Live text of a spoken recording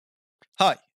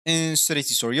In today's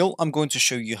tutorial, I'm going to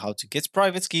show you how to get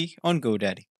private key on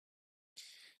GoDaddy.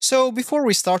 So before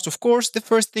we start, of course, the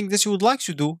first thing that you would like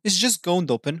to do is just go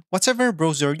and open whatever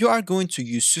browser you are going to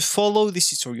use to follow this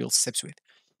tutorial steps with.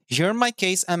 Here in my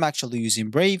case, I'm actually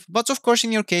using Brave, but of course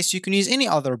in your case, you can use any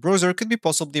other browser could be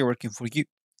possibly working for you.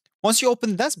 Once you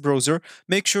open that browser,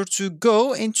 make sure to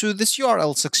go into this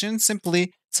URL section,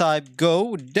 simply type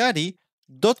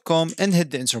godaddy.com and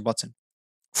hit the enter button.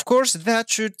 Of course,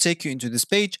 that should take you into this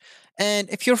page. And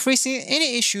if you're facing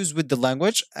any issues with the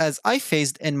language, as I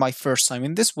faced in my first time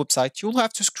in this website, you'll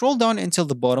have to scroll down until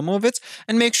the bottom of it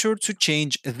and make sure to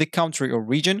change the country or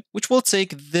region, which will change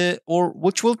the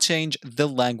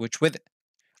language with it.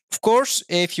 Of course,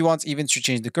 if you want even to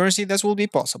change the currency, that will be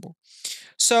possible.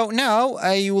 So now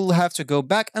you will have to go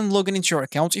back and log in into your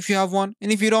account if you have one.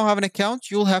 And if you don't have an account,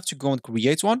 you'll have to go and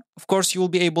create one. Of course, you will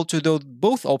be able to do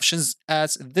both options.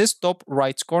 At this top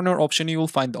right corner option, you will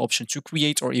find the option to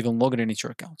create or even log in into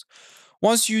your account.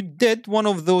 Once you did one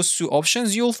of those two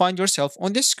options, you'll find yourself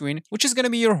on this screen, which is going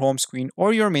to be your home screen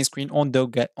or your main screen on the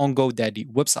GoDaddy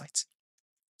website.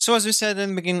 So as we said in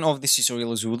the beginning of this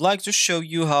tutorial, we would like to show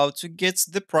you how to get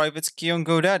the private key on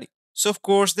GoDaddy. So of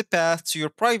course, the path to your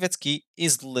private key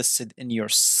is listed in your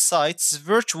site's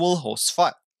virtual host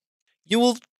file. You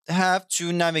will have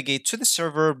to navigate to the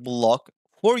server block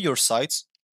for your site.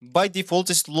 By default,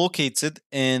 it's located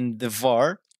in the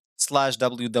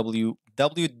var/www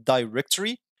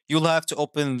directory. You'll have to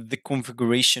open the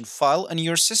configuration file in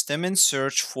your system and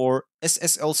search for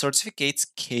SSL certificates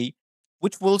K,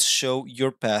 which will show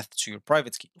your path to your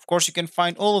private key. Of course, you can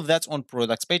find all of that on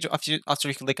products page. After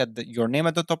you click at your name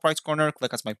at the top right corner,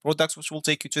 click at my products, which will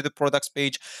take you to the products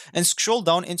page, and scroll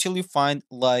down until you find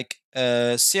like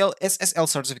SSL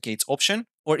certificates option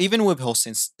or even web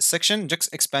hosting section.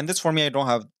 Just expand it. For me, I don't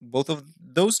have both of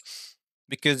those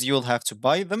because you'll have to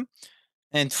buy them.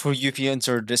 And for you, if you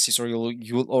enter this tutorial,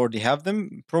 you will already have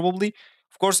them probably.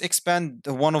 Of course, expand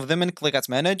one of them and click at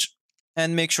manage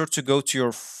and make sure to go to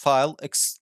your file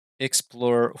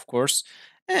explorer, of course,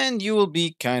 and you will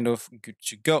be kind of good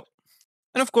to go.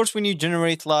 And of course, when you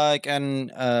generate like an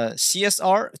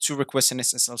CSR to request an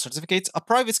SSL certificate, a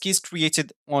private key is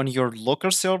created on your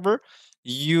local server.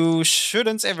 You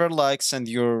shouldn't ever like send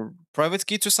your private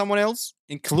key to someone else,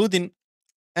 including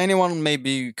anyone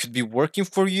maybe could be working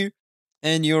for you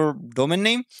and your domain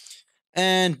name.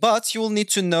 But you will need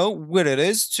to know where it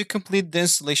is to complete the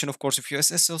installation, of course, of your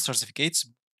SSL certificates.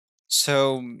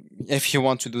 So if you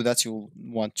want to do that, you'll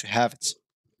want to have it.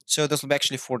 So this will be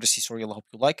actually for this tutorial. I hope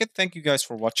you like it. Thank you guys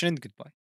for watching and goodbye.